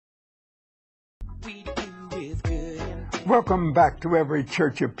we do is good. Welcome back to Every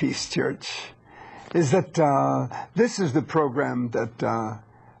Church of Peace Church. This is the program that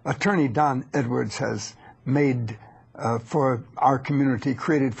Attorney Don Edwards has made for our community,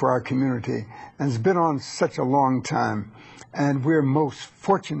 created for our community, and has been on such a long time. And we're most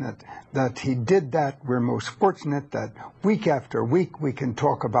fortunate that he did that. We're most fortunate that week after week we can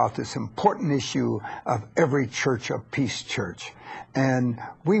talk about this important issue of Every Church of Peace Church. And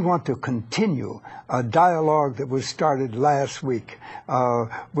we want to continue a dialogue that was started last week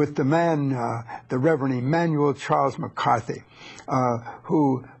with the man, the Rev Emmanuel Charles McCarthy,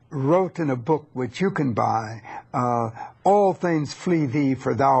 who wrote in a book which you can buy, All Things Flee Thee,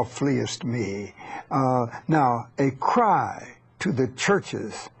 for Thou Fleest Me. Now, a cry to the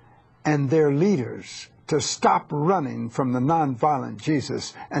churches and their leaders to stop running from the nonviolent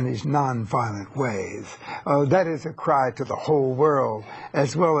Jesus and his nonviolent ways. That is a cry to the whole world,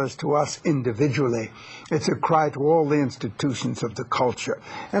 as well as to us individually. It's a cry to all the institutions of the culture.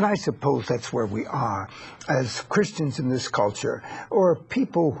 And I suppose that's where we are as Christians in this culture, or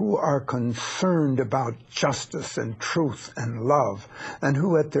people who are concerned about justice and truth and love, and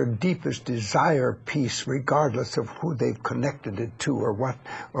who at their deepest desire peace, regardless of who they've connected it to or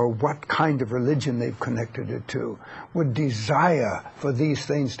what kind of religion they've connected it to, would desire for these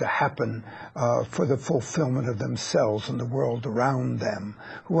things to happen for the fulfillment of themselves and the world around them,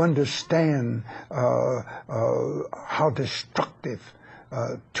 who understand how destructive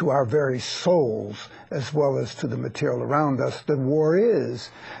to our very souls, as well as to the material around us, that war is,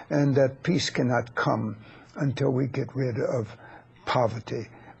 and that peace cannot come until we get rid of poverty.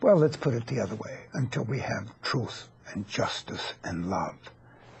 Well, let's put it the other way, until we have truth and justice and love.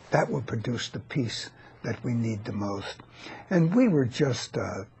 That will produce the peace that we need the most. And we were just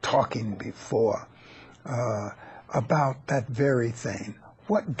talking before about that very thing.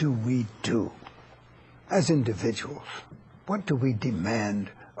 What do we do as individuals? What do we demand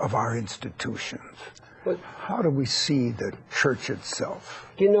of our institutions? How do we see the church itself?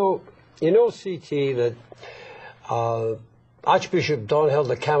 You know, CT, that Archbishop Dom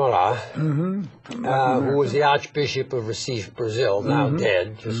Helder Câmara, who was the Archbishop of Recife, Brazil, now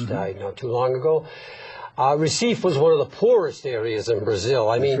dead, just died not too long ago. Recife was one of the poorest areas in Brazil.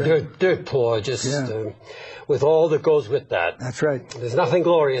 I mean, dirt poor, just with all that goes with that. That's right. There's nothing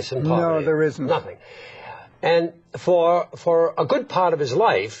glorious in poverty. No, there isn't. Nothing. And for a good part of his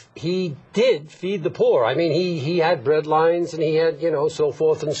life, he did feed the poor. I mean, he had bread lines, and he had, so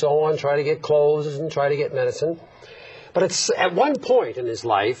forth and so on, try to get clothes and try to get medicine. But at one point in his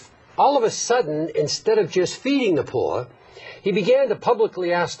life, all of a sudden, instead of just feeding the poor, he began to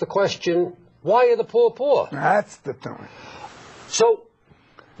publicly ask the question, why are the poor poor? That's the time. So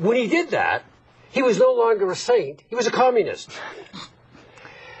when he did that, he was no longer a saint. He was a communist.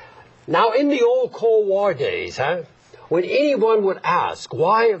 Now, in the old Cold War days, when anyone would ask,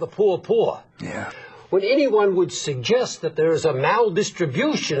 why are the poor poor? Yeah. When anyone would suggest that there is a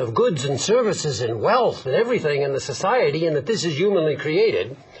maldistribution of goods and services and wealth and everything in the society, and that this is humanly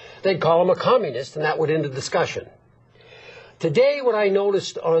created, they'd call him a communist, and that would end the discussion. Today, what I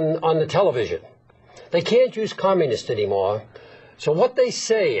noticed on the television, they can't use communist anymore. So what they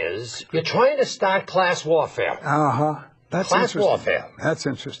say is, you're trying to start class warfare. That's class warfare. That's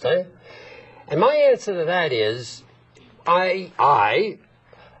interesting. Okay? And my answer to that is, I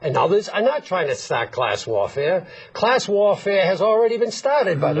and others are not trying to start class warfare. Class warfare has already been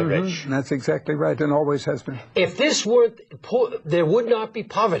started by the rich. That's exactly right, and always has been. If this weren't, there would not be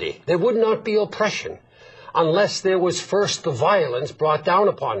poverty. There would not be oppression, unless there was first the violence brought down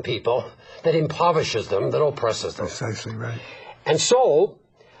upon people that impoverishes them, that oppresses them. Precisely right. And so,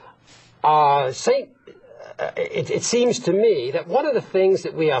 it seems to me that one of the things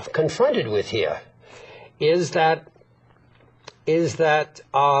that we are confronted with here is that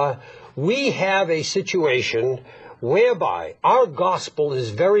we have a situation whereby our gospel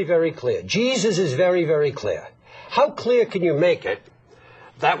is very, very clear. Jesus is very, very clear. How clear can you make it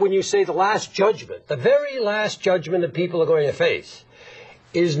that when you say the last judgment, the very last judgment that people are going to face,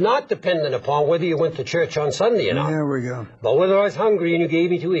 is not dependent upon whether you went to church on Sunday or not. There we go. But whether I was hungry and you gave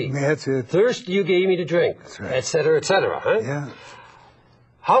me to eat. That's it. Thirsty, you gave me to drink. That's right. Et cetera, et cetera. Huh? Yeah.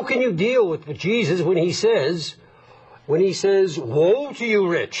 How can you deal with Jesus when he says, woe to you,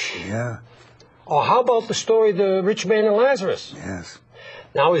 rich? Yeah. Or how about the story of the rich man and Lazarus? Yes.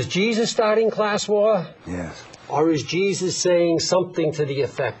 Now, is Jesus starting class war? Yes. Or is Jesus saying something to the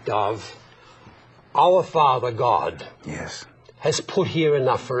effect of, our Father God Yes. has put here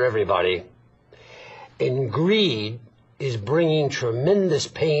enough for everybody, and greed is bringing tremendous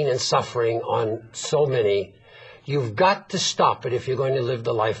pain and suffering on so many. You've got to stop it if you're going to live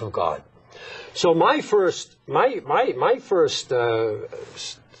the life of God. So my first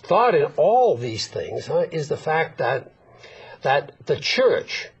thought in all these things is the fact that the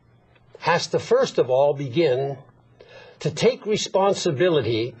church has to first of all begin to take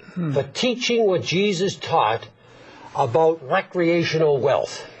responsibility for teaching what Jesus taught about recreational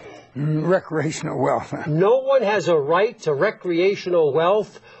wealth. Recreational wealth. No one has a right to recreational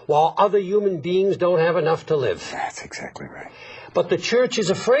wealth while other human beings don't have enough to live. That's exactly right. But the church is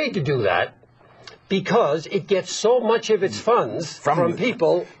afraid to do that because it gets so much of its funds from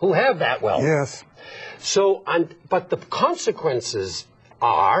people who have that wealth. Yes. So, but the consequences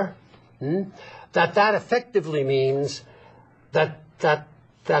are that effectively means that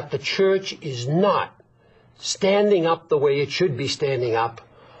the church is not standing up the way it should be standing up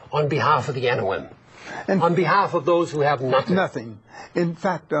on behalf of the NOM, and on behalf of those who have nothing. Nothing. In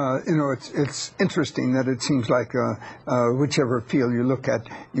fact, it's interesting that it seems like whichever field you look at,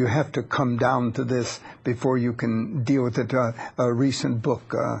 you have to come down to this before you can deal with it. A recent book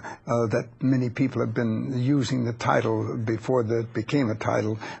that many people have been using the title before that became a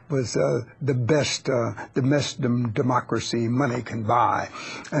title was the best democracy money can buy,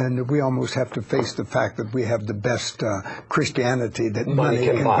 and we almost have to face the fact that we have the best Christianity that money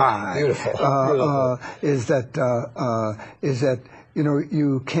can buy. Beautiful. Beautiful. Is that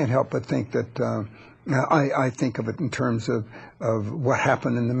you can't help but think that I think of it in terms of what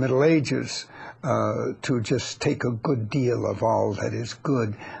happened in the Middle Ages, to just take a good deal of all that is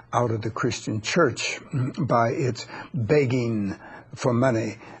good out of the Christian church by its begging for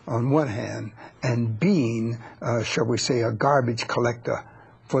money on one hand and being, shall we say, a garbage collector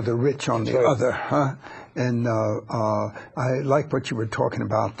for the rich on the other. And I like what you were talking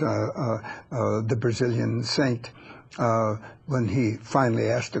about, the Brazilian saint, when he finally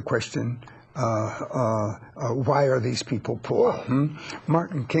asked the question, why are these people poor?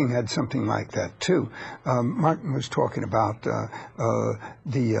 Martin King had something like that too. Martin was talking about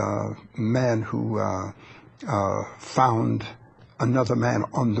the man who found another man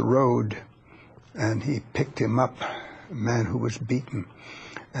on the road, and he picked him up, a man who was beaten,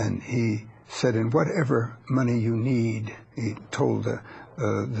 and he said, "In whatever money you need," he told the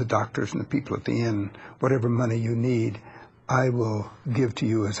doctors and the people at the inn, "whatever money you need, I will give to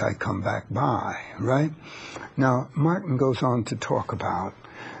you as I come back by," right? Now, Martin goes on to talk about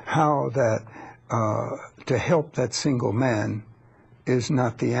how that to help that single man is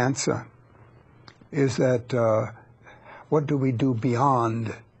not the answer. Is that what do we do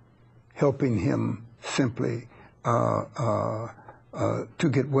beyond helping him simply to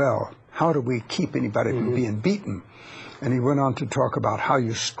get well? How do we keep anybody from being beaten? And he went on to talk about how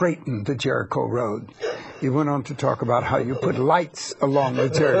you straighten the Jericho Road. He went on to talk about how you put lights along the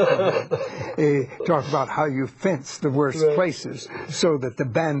Jericho Road. He talked about how you fence the worst places so that the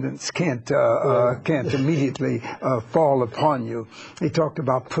bandits can't immediately fall upon you. He talked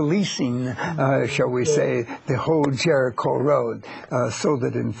about policing, shall we say, the whole Jericho Road, so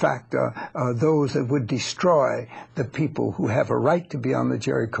that in fact those that would destroy the people who have a right to be on the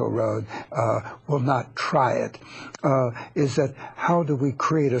Jericho Road will not try it. Is that how do we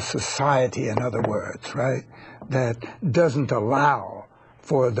create a society, in other words, right, that doesn't allow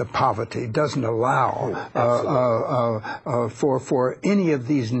for the poverty, doesn't allow for any of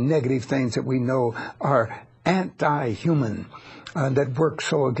these negative things that we know are anti-human, that work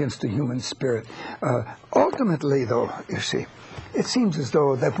so against the human spirit. Ultimately, though, you see, it seems as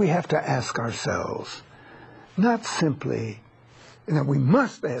though that we have to ask ourselves, not simply, we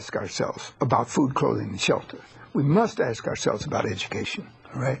must ask ourselves about food, clothing, and shelter. We must ask ourselves about education,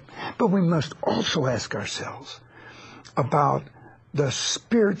 right? But we must also ask ourselves about the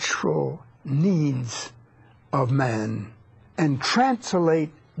spiritual needs of man and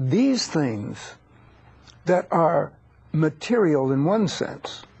translate these things that are material in one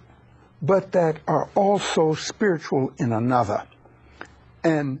sense, but that are also spiritual in another.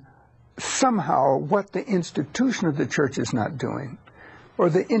 And somehow what the institution of the church is not doing, or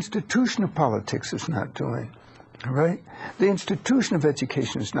the institution of politics is not doing, right? The institution of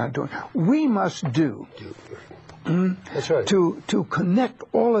education is not doing. We must do. That's right. To connect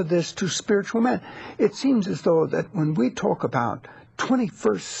all of this to spiritual man. It seems as though that when we talk about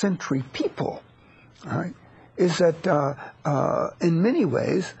 21st century people, right, is that in many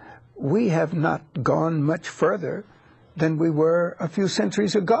ways we have not gone much further than we were a few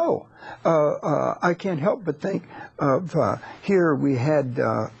centuries ago. I can't help but think of here we had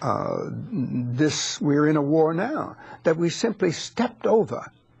we're in a war now, that we simply stepped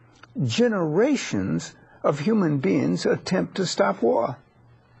over generations of human beings attempt to stop war.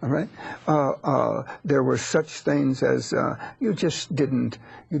 All right. There were such things as you just didn't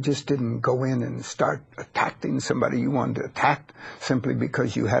go in and start attacking somebody you wanted to attack simply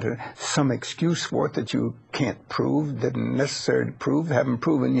because you had some excuse for it that you can't prove, didn't necessarily prove, haven't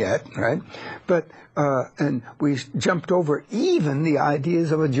proven yet, right? But and we jumped over even the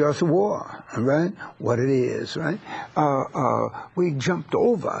ideas of a just war, right? What it is, right? We jumped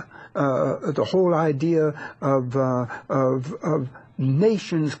over the whole idea of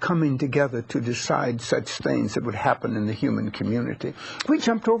nations coming together to decide such things that would happen in the human community. We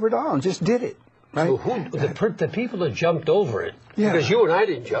jumped over it all and just did it. Right? So the people that jumped over it, yeah. Because you and I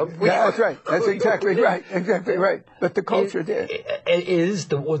didn't jump. That's right. That's exactly right. Exactly right. But the culture did.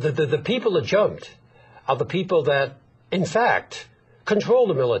 The people that jumped are the people that, in fact, control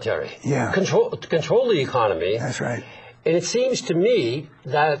the military. Yeah. Control the economy. That's right. And it seems to me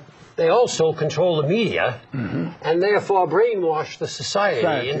that they also control the media, and therefore brainwash the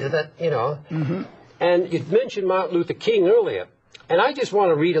society into that, you know. And you mentioned Martin Luther King earlier, and I just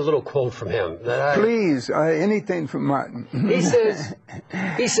want to read a little quote from him. Please, anything from Martin. He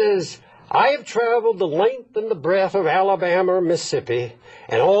says, I have traveled the length and the breadth of Alabama and Mississippi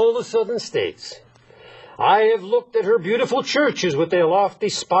and all the southern states. I have looked at her beautiful churches with their lofty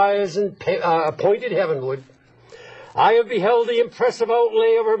spires and pointed heavenward. I have beheld the impressive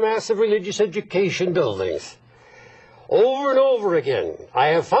outlay of her massive religious education buildings. Over and over again, I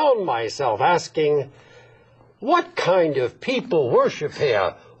have found myself asking, what kind of people worship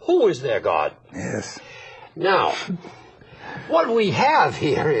here? Who is their God? Yes. Now, what we have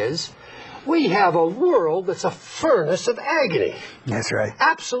here is, we have a world that's a furnace of agony. That's right.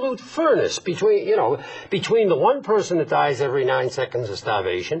 Absolute furnace between the one person that dies every 9 seconds of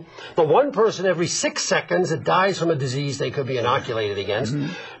starvation, the one person every 6 seconds that dies from a disease they could be inoculated against,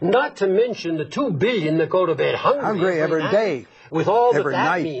 not to mention the 2 billion that go to bed hungry every day. With all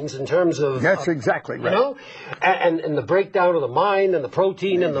that means in terms of... That's exactly right. You know, and the breakdown of the mind and the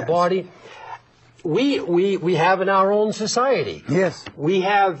protein in the body. We have in our own society. Yes. We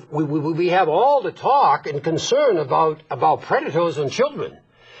have all the talk and concern about predators on children.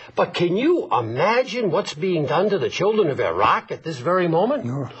 But can you imagine what's being done to the children of Iraq at this very moment?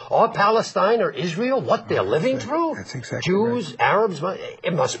 No. Or Palestine or Israel, what they're living through? That's exactly Jews, right. Arabs,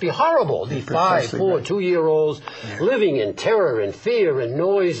 it must be horrible. These 5, 4, 2-year-olds living in terror and fear and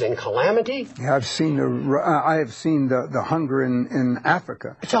noise and calamity. Yeah, I have seen the hunger in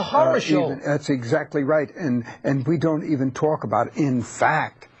Africa. It's a horror show. That's exactly right, and we don't even talk about it. In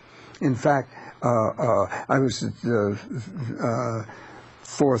fact, I was at the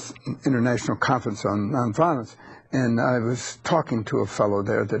 4th International Conference on Nonviolence, and I was talking to a fellow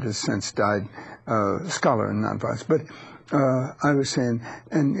there that has since died, scholar in nonviolence. But I was saying,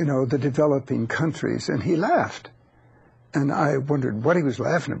 and you know, the developing countries, and he laughed, and I wondered what he was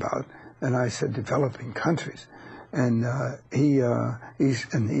laughing about, and I said, developing countries, and he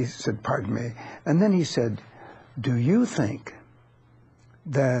said, pardon me, and then he said, do you think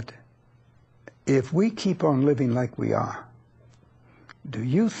that if we keep on living like we are, do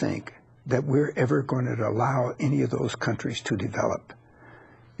you think that we're ever going to allow any of those countries to develop?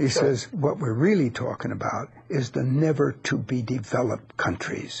 He says, what we're really talking about is the never-to-be-developed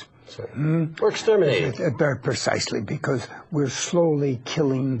countries. We're exterminating. Precisely, because we're slowly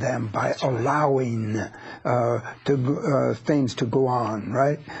killing them by allowing things to go on,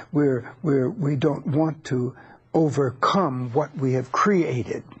 right? We don't want to overcome what we have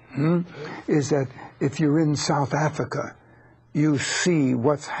created. Is that if you're in South Africa, you see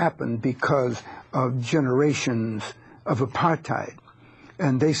what's happened because of generations of apartheid.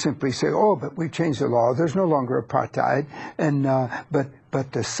 And they simply say, oh, but we changed the law. There's no longer apartheid. And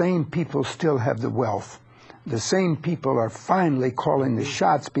but the same people still have the wealth. The same people are finally calling the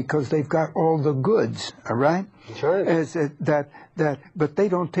shots because they've got all the goods, all right? Sure. But they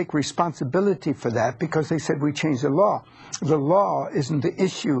don't take responsibility for that because they said we changed the law. The law isn't the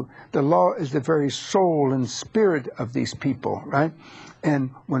issue. The law is the very soul and spirit of these people, right?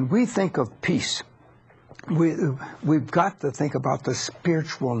 And when we think of peace, we've got to think about the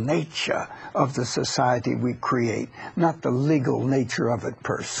spiritual nature of the society we create, not the legal nature of it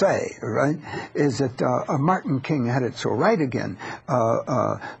per se, right? Is that Martin King had it so right again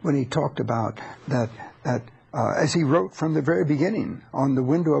when he talked about that as he wrote from the very beginning on the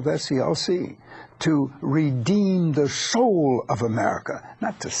window of SCLC, to redeem the soul of America,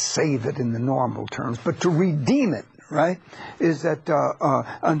 not to save it in the normal terms, but to redeem it, right? Is that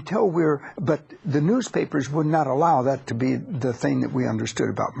but the newspapers would not allow that to be the thing that we understood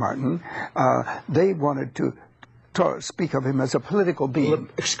about Martin. They wanted to speak of him as a political being.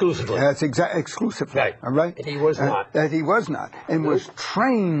 Exclusively. That's exclusively. Right. All right? And he was not. That he was not. And was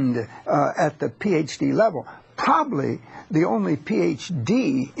trained at the PhD level. Probably the only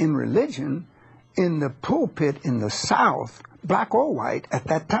PhD in religion in the pulpit in the South, black or white, at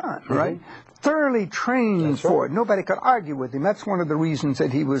that time, right? Thoroughly trained for it. Nobody could argue with him. That's one of the reasons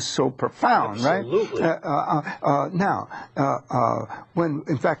that he was so profound, Absolutely. right? When,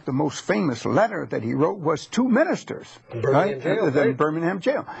 in fact, the most famous letter that he wrote was to ministers, Birmingham Birmingham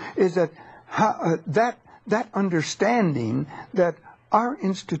jail, is that that understanding that our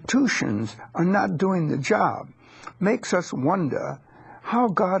institutions are not doing the job makes us wonder how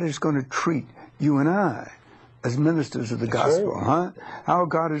God is going to treat you and I as ministers of the gospel, How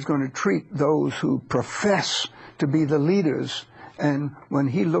God is going to treat those who profess to be the leaders, and when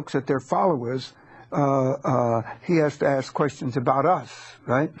he looks at their followers, he has to ask questions about us,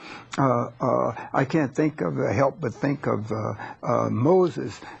 right? I can't help but think of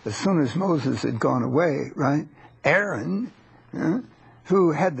Moses. As soon as Moses had gone away, right? Aaron,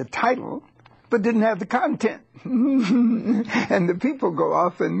 who had the title, but didn't have the content. And the people go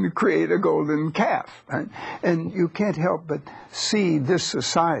off and create a golden calf, right? And you can't help but see this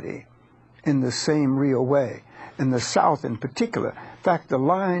society in the same real way. In the South in particular. In fact, the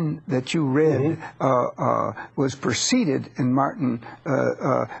line that you read was preceded in Martin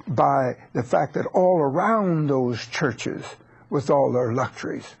by the fact that all around those churches, with all their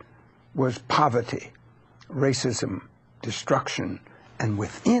luxuries, was poverty, racism, destruction, and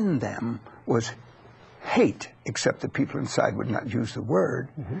within them was hate, except the people inside would not use the word,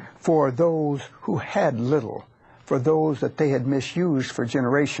 for those who had little, for those that they had misused for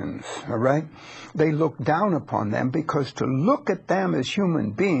generations, all right? They looked down upon them because to look at them as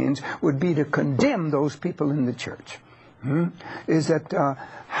human beings would be to condemn those people in the church. Is that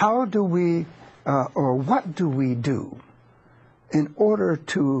how do we, or what do we do in order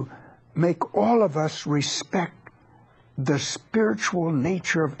to make all of us respect the spiritual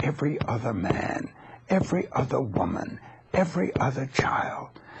nature of every other man, every other woman, every other child?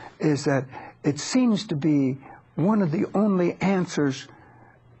 Is that it seems to be one of the only answers,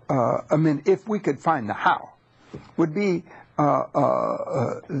 if we could find the how, would be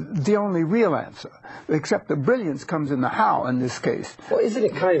the only real answer, except the brilliance comes in the how in this case. Well, isn't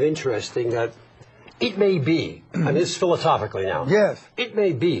it kind of interesting that it may be, and this is philosophically now, yes, it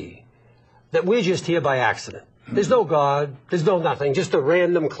may be that we're just here by accident. There's no God, there's no nothing, just a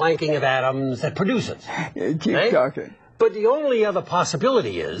random clanking of atoms that produces. Keep talking. But the only other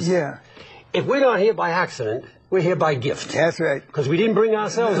possibility is, if we're not here by accident, we're here by gift. That's right. Because we didn't bring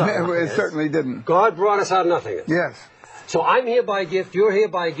ourselves out of nothingness. We certainly didn't. God brought us out of nothingness. Yes. So I'm here by gift, you're here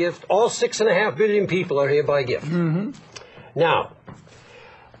by gift, all 6.5 billion people are here by gift. Now,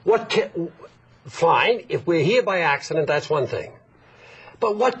 fine, if we're here by accident, that's one thing.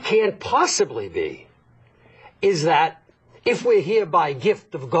 But what can't possibly be is that if we're here by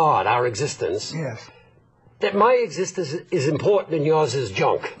gift of God, our existence, that my existence is important and yours is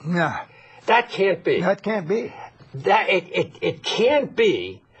junk. That can't be. That can't be. It can't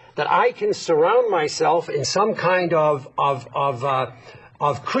be that I can surround myself in some kind of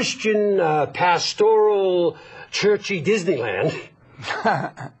Christian pastoral churchy Disneyland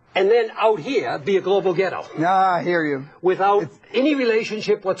and then out here be a global ghetto. I hear you. Without any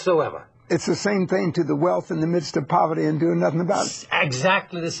relationship whatsoever. It's the same thing to the wealth in the midst of poverty and doing nothing about it.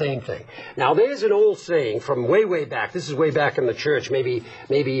 Exactly the same thing. Now, there's an old saying from way back. This is way back in the church, maybe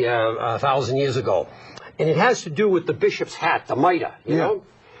 1,000 years ago. And it has to do with the bishop's hat, the mitre, you know?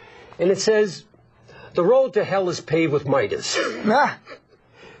 And it says, the road to hell is paved with mitres.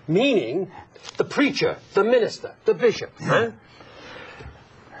 Meaning, the preacher, the minister, the bishop,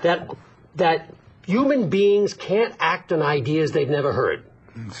 that human beings can't act on ideas they've never heard.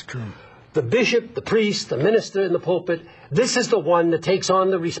 That's true. The bishop, the priest, the minister in the pulpit, this is the one that takes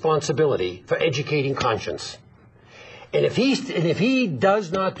on the responsibility for educating conscience. And if he does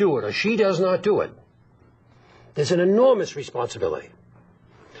not do it, or she does not do it, there's an enormous responsibility.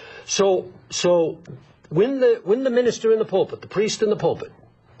 So when the minister in the pulpit, the priest in the pulpit,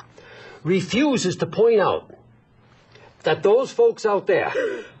 refuses to point out that those folks out there,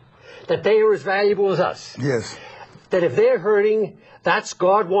 that they are as valuable as us. That if they're hurting, that's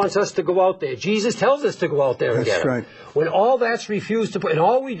God wants us to go out there. Jesus tells us to go out there and get them. When all that's refused to put, and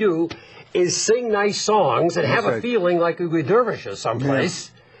all we do is sing nice songs and have a feeling like we're dervishes someplace,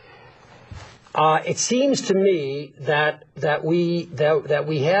 it seems to me that we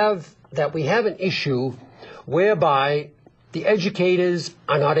have an issue whereby the educators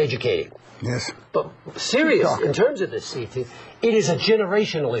are not educating. But serious in terms of this, it is a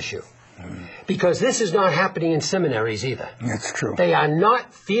generational issue. Because this is not happening in seminaries either. That's true. They are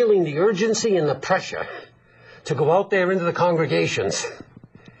not feeling the urgency and the pressure to go out there into the congregations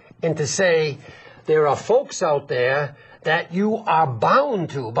and to say, there are folks out there that you are bound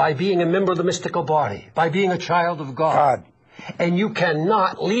to by being a member of the mystical body, by being a child of God. And you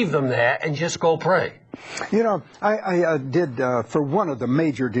cannot leave them there and just go pray. You know, I did, for one of the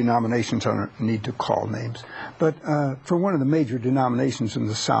major denominations, I don't need to call names, but for one of the major denominations in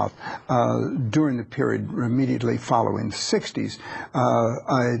the South, during the period immediately following the 60s,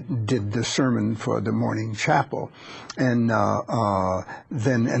 I did the sermon for the morning chapel. And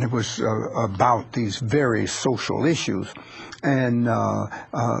and it was about these very social issues. And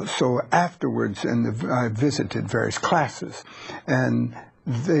so afterwards, I visited various classes, and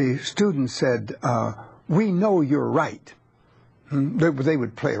the students said, we know you're right. They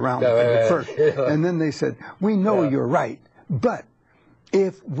would play around with it at first. And then they said, we know you're right, but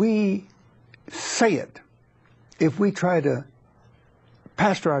if we say it, if we try to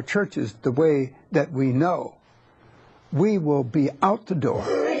pastor our churches the way that we know, we will be out the door.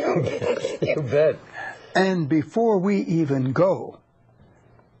 You bet. And before we even go,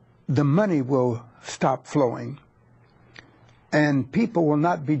 the money will stop flowing, and people will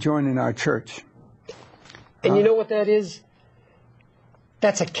not be joining our church. And you know what that is?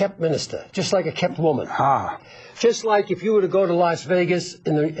 That's a kept minister, just like a kept woman. Just like if you were to go to Las Vegas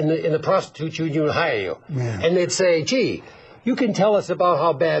in the prostitute union would hire you, and they'd say, gee, you can tell us about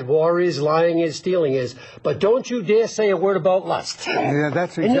how bad war is, lying is, stealing is, but don't you dare say a word about lust. Yeah,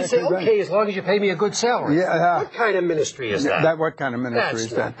 that's exactly right. And you say, okay, as long as you pay me a good salary. What kind of ministry is that? What kind of ministry is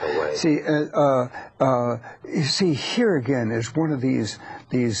that? That's not the way. You see, here again is one of these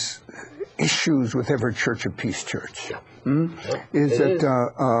issues with every Church of Peace church. Is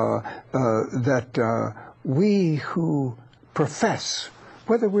that we who profess,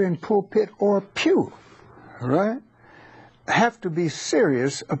 whether we're in pulpit or pew, right, have to be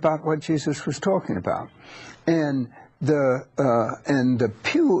serious about what Jesus was talking about. And the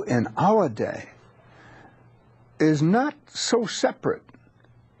pew in our day is not so separate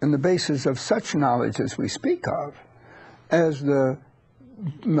in the basis of such knowledge as we speak of as the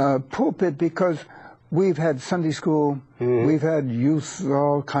pulpit, because we've had Sunday school, we've had youth,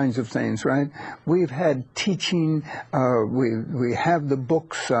 all kinds of things, right? We've had teaching, we have the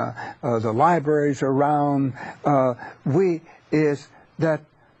books, the libraries around.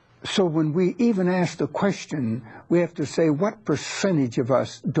 So when we even ask the question, we have to say, what percentage of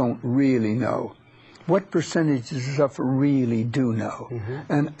us don't really know? What percentages of us really do know?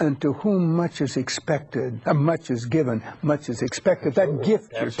 And to whom much is expected, much is given, much is expected. That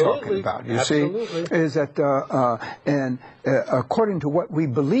gift you're talking about, you see, is that, according to what we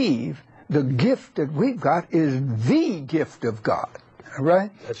believe, the gift that we've got is the gift of God,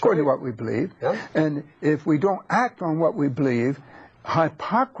 right? According to what we believe. And if we don't act on what we believe,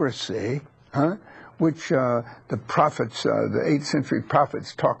 hypocrisy, which the prophets, the 8th century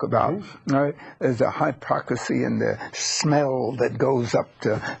prophets talk about, right, as a hypocrisy in the smell that goes up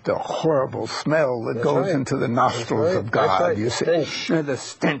to the horrible smell that goes into the nostrils of God, you see. The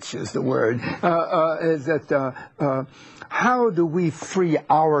stench is the word. Is that how do we free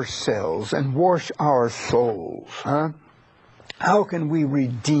ourselves and wash our souls? How can we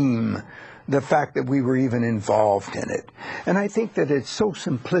redeem the fact that we were even involved in it? And I think that it's so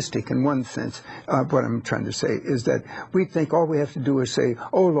simplistic in one sense. What I'm trying to say is that we think all we have to do is say,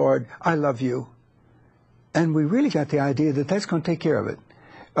 oh Lord, I love you. And we really got the idea that that's going to take care of it.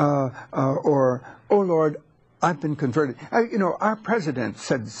 Or, oh Lord, I've been converted. Our president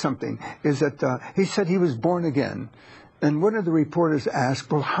said something, is that he said he was born again. And one of the reporters asked,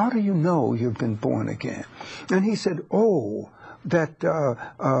 well, how do you know you've been born again? And he said, that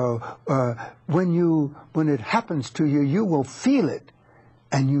when it happens to you, you will feel it,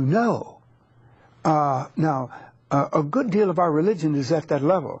 and you know. Now, a good deal of our religion is at that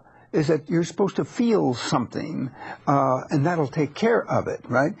level, is that you're supposed to feel something, and that'll take care of it,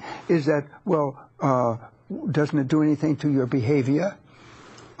 right? Is that, doesn't it do anything to your behavior?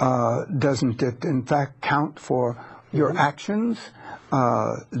 Doesn't it, in fact, count for your actions?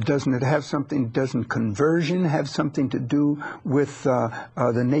 Doesn't it have something, doesn't conversion have something to do with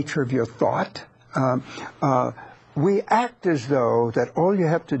the nature of your thought? We act as though that all you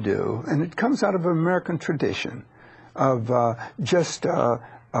have to do, and it comes out of American tradition, of just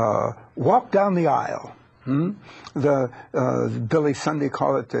walk down the aisle. Billy Sunday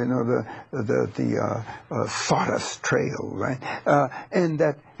call it, the sawdust trail, right? And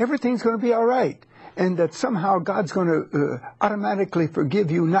that everything's going to be all right. And that somehow God's going to automatically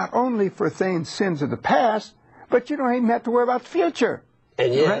forgive you not only for sins of the past, but you don't even have to worry about the future.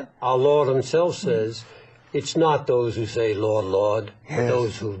 And yet, right? our Lord himself says, it's not those who say, Lord, Lord, but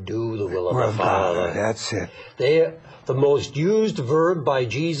those who do the will of the Father. That's it. The most used verb by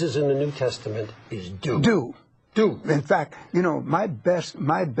Jesus in the New Testament is do. Do. Do. In fact, you know, my best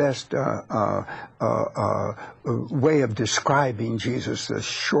way of describing Jesus, a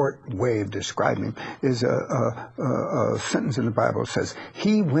short way of describing him, is a sentence in the Bible that says,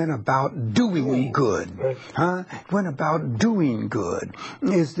 he went about doing good. Right. Huh? Went about doing good.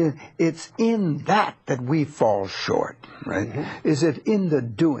 It's in that we fall short, right? Mm-hmm. Is it in the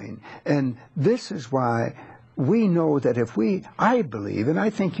doing? And this is why we know that I believe, and I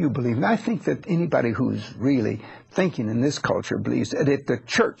think you believe, and I think that anybody who's really thinking in this culture believes that if the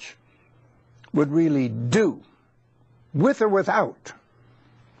church would really do, with or without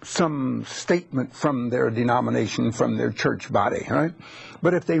some statement from their denomination, from their church body, right?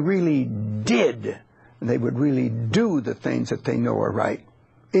 But if they really did, they would really do the things that they know are right,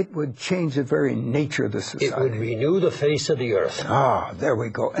 it would change the very nature of the society. It would renew the face of the earth. Ah, there we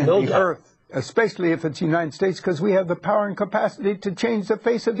go. And no the doubt. earth. Especially if it's the United States, because we have the power and capacity to change the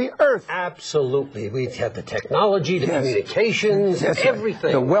face of the earth. Absolutely. We have the technology, the communications,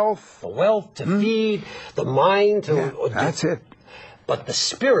 everything. The wealth. The wealth to feed, the mind to... Yeah, that's it. But the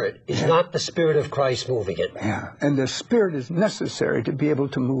Spirit is not the Spirit of Christ moving it. Yeah, and the Spirit is necessary to be able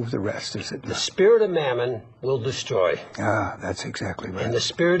to move the rest, is it not? The Spirit of mammon will destroy. Ah, that's exactly right. And the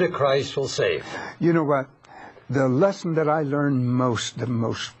Spirit of Christ will save. You know what? The lesson that I learned the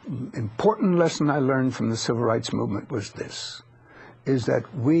most important lesson I learned from the Civil Rights Movement was this, is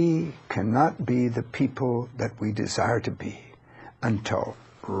that we cannot be the people that we desire to be until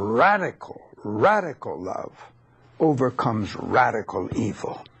radical love overcomes radical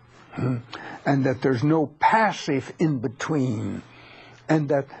evil. And that there's no passive in between. And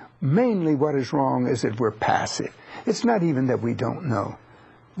that mainly what is wrong is that we're passive. It's not even that we don't know.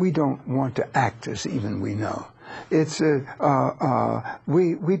 We don't want to act as even we know. It's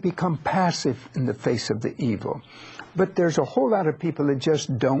we become passive in the face of the evil. But there's a whole lot of people that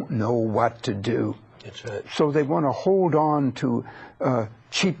just don't know what to do. That's right. So they want to hold on to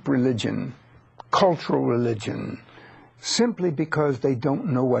cheap religion, cultural religion, simply because they don't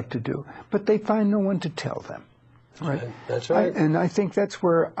know what to do. But they find no one to tell them. Right? That's right. And I think that's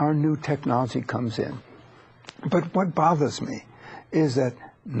where our new technology comes in. But what bothers me is that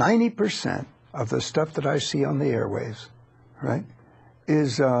 90% of the stuff that I see on the airwaves, right,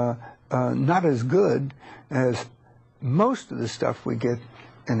 is not as good as most of the stuff we get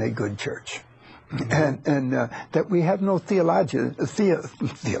in a good church. Mm-hmm. And that we have no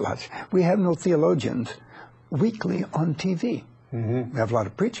we have no theologians weekly on TV. Mm-hmm. We have a lot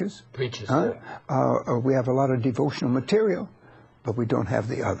of preachers. Yeah. We have a lot of devotional material, but we don't have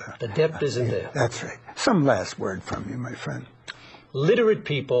the other. The depth isn't there. That's right. Some last word from you, my friend. Literate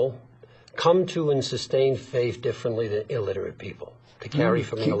people come to and sustain faith differently than illiterate people. To carry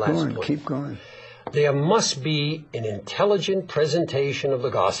from your last point. Keep going. There must be an intelligent presentation of the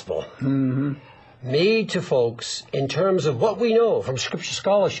gospel made to folks in terms of what we know from scripture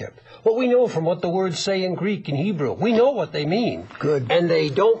scholarship, what we know from what the words say in Greek and Hebrew. We know what they mean. Good. And they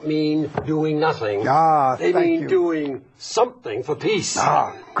don't mean doing nothing. They mean doing something for peace.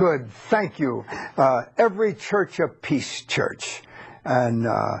 Good. Thank you. Every church a peace church. And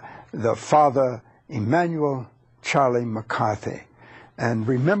the Father Emmanuel Charles McCarthy. And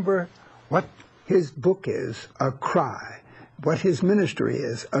remember what his book is, A Cry. What his ministry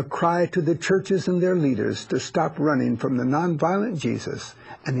is, a cry to the churches and their leaders to stop running from the nonviolent Jesus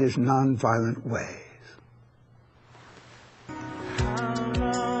and his nonviolent ways. How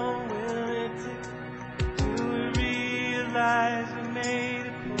long will it take till we realize we made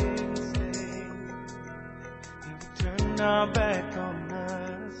a big mistake? If we turn our back